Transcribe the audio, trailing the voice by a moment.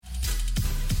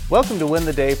Welcome to Win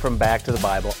the Day from Back to the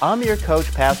Bible. I'm your coach,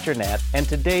 Pastor Nat, and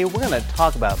today we're going to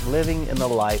talk about living in the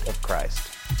light of Christ.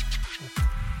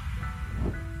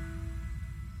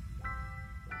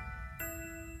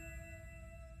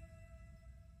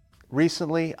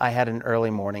 Recently, I had an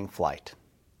early morning flight.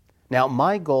 Now,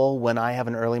 my goal when I have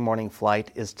an early morning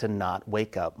flight is to not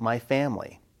wake up my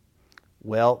family.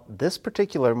 Well, this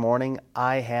particular morning,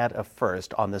 I had a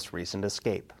first on this recent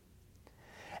escape.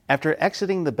 After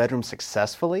exiting the bedroom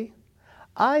successfully,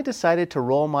 I decided to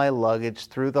roll my luggage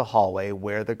through the hallway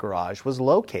where the garage was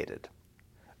located.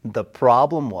 The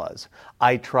problem was,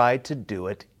 I tried to do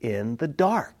it in the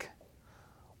dark.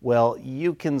 Well,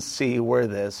 you can see where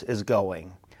this is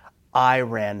going. I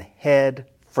ran head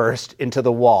first into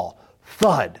the wall.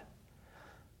 Thud!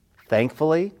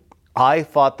 Thankfully, I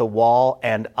fought the wall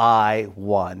and I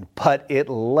won, but it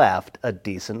left a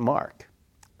decent mark.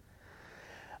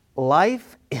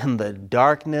 Life in the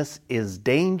darkness is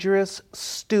dangerous,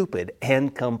 stupid,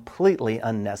 and completely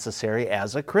unnecessary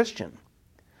as a Christian.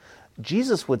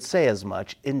 Jesus would say as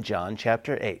much in John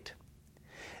chapter 8.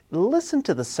 Listen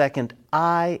to the second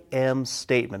I am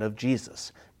statement of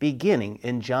Jesus, beginning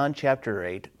in John chapter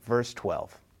 8, verse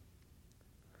 12.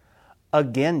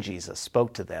 Again Jesus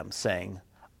spoke to them, saying,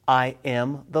 I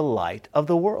am the light of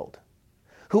the world.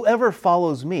 Whoever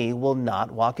follows me will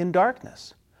not walk in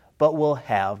darkness, but will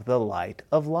have the light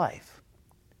of life.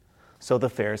 So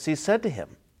the Pharisees said to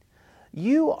him,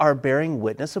 You are bearing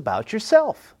witness about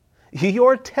yourself.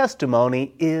 Your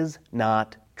testimony is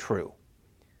not true.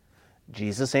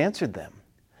 Jesus answered them,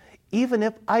 Even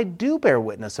if I do bear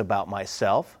witness about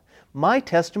myself, my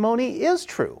testimony is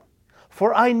true,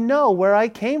 for I know where I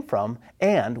came from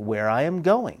and where I am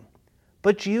going.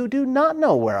 But you do not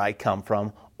know where I come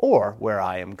from or where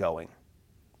I am going.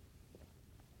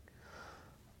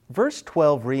 Verse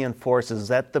 12 reinforces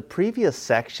that the previous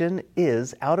section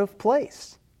is out of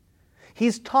place.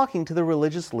 He's talking to the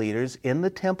religious leaders in the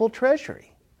temple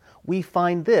treasury. We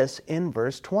find this in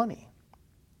verse 20.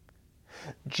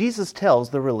 Jesus tells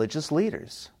the religious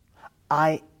leaders,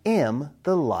 I am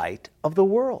the light of the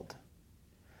world.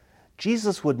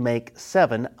 Jesus would make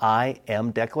 7 I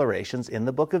am declarations in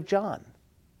the book of John.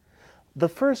 The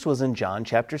first was in John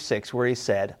chapter 6 where he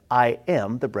said, I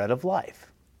am the bread of life.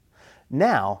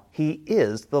 Now he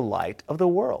is the light of the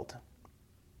world.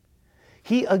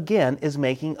 He again is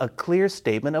making a clear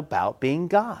statement about being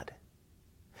God.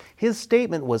 His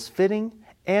statement was fitting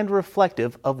and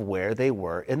reflective of where they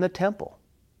were in the temple.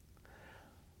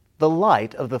 The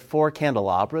light of the 4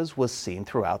 candelabras was seen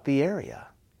throughout the area.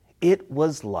 It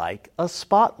was like a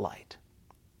spotlight.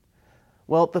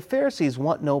 Well, the Pharisees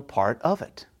want no part of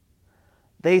it.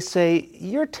 They say,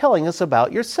 You're telling us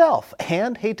about yourself,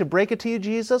 and hate to break it to you,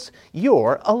 Jesus,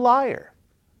 you're a liar.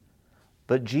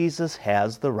 But Jesus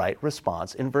has the right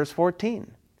response in verse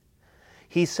 14.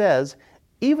 He says,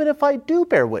 Even if I do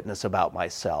bear witness about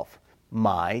myself,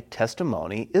 my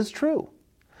testimony is true.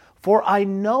 For I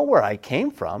know where I came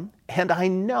from, and I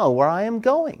know where I am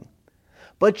going.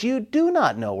 But you do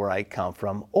not know where I come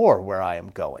from or where I am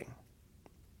going.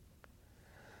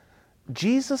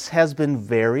 Jesus has been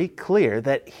very clear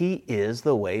that he is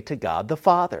the way to God the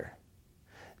Father.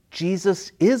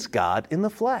 Jesus is God in the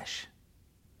flesh.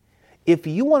 If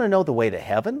you want to know the way to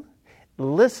heaven,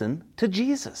 listen to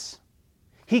Jesus.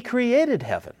 He created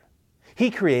heaven.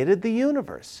 He created the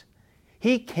universe.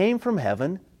 He came from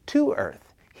heaven to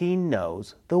earth. He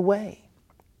knows the way.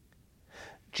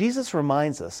 Jesus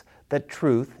reminds us that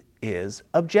truth is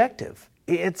objective.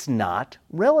 It's not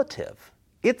relative.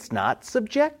 It's not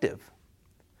subjective.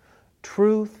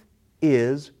 Truth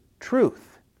is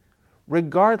truth,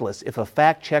 regardless if a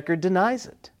fact checker denies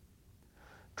it.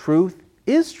 Truth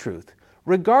is truth,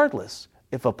 regardless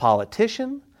if a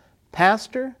politician,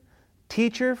 pastor,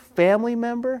 teacher, family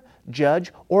member,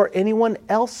 judge, or anyone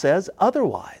else says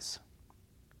otherwise.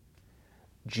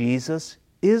 Jesus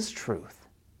is truth.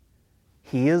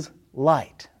 He is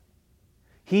light.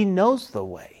 He knows the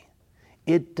way.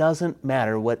 It doesn't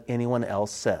matter what anyone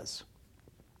else says.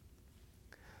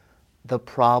 The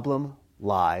problem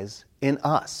lies in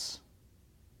us.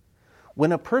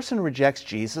 When a person rejects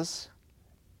Jesus,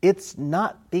 it's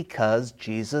not because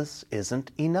Jesus isn't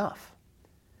enough.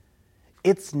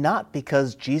 It's not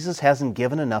because Jesus hasn't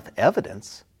given enough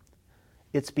evidence.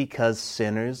 It's because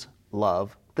sinners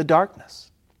love the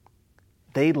darkness.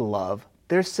 They love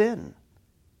their sin.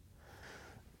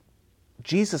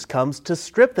 Jesus comes to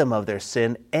strip them of their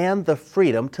sin and the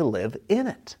freedom to live in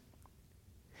it.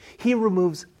 He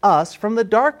removes us from the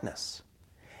darkness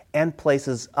and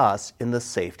places us in the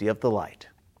safety of the light.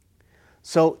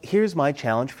 So here's my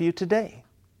challenge for you today.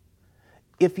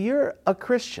 If you're a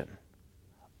Christian,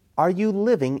 Are you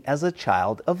living as a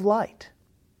child of light?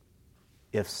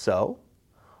 If so,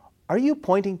 are you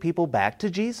pointing people back to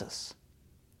Jesus?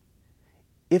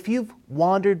 If you've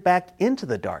wandered back into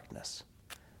the darkness,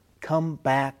 come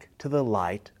back to the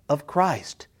light of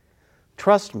Christ.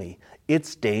 Trust me,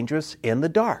 it's dangerous in the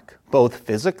dark, both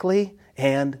physically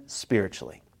and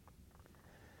spiritually.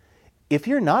 If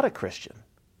you're not a Christian,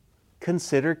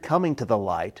 consider coming to the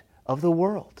light of the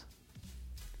world.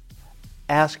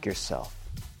 Ask yourself,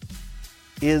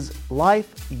 is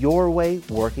life your way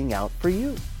working out for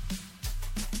you?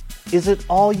 Is it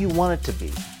all you want it to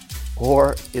be,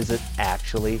 or is it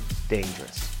actually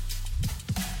dangerous?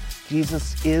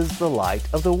 Jesus is the light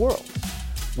of the world.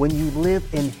 When you live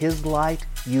in His light,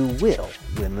 you will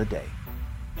win the day.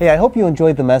 Hey, I hope you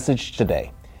enjoyed the message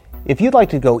today. If you'd like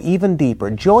to go even deeper,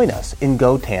 join us in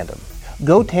Go Tandem.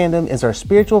 Go Tandem is our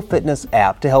spiritual fitness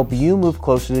app to help you move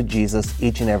closer to Jesus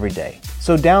each and every day.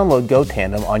 So download Go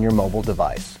Tandem on your mobile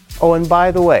device. Oh, and by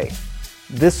the way,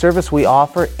 this service we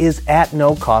offer is at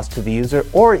no cost to the user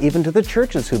or even to the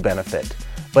churches who benefit,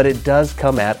 but it does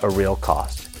come at a real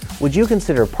cost. Would you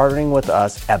consider partnering with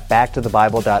us at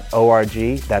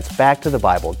backtothebible.org? That's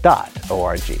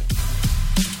backtothebible.org.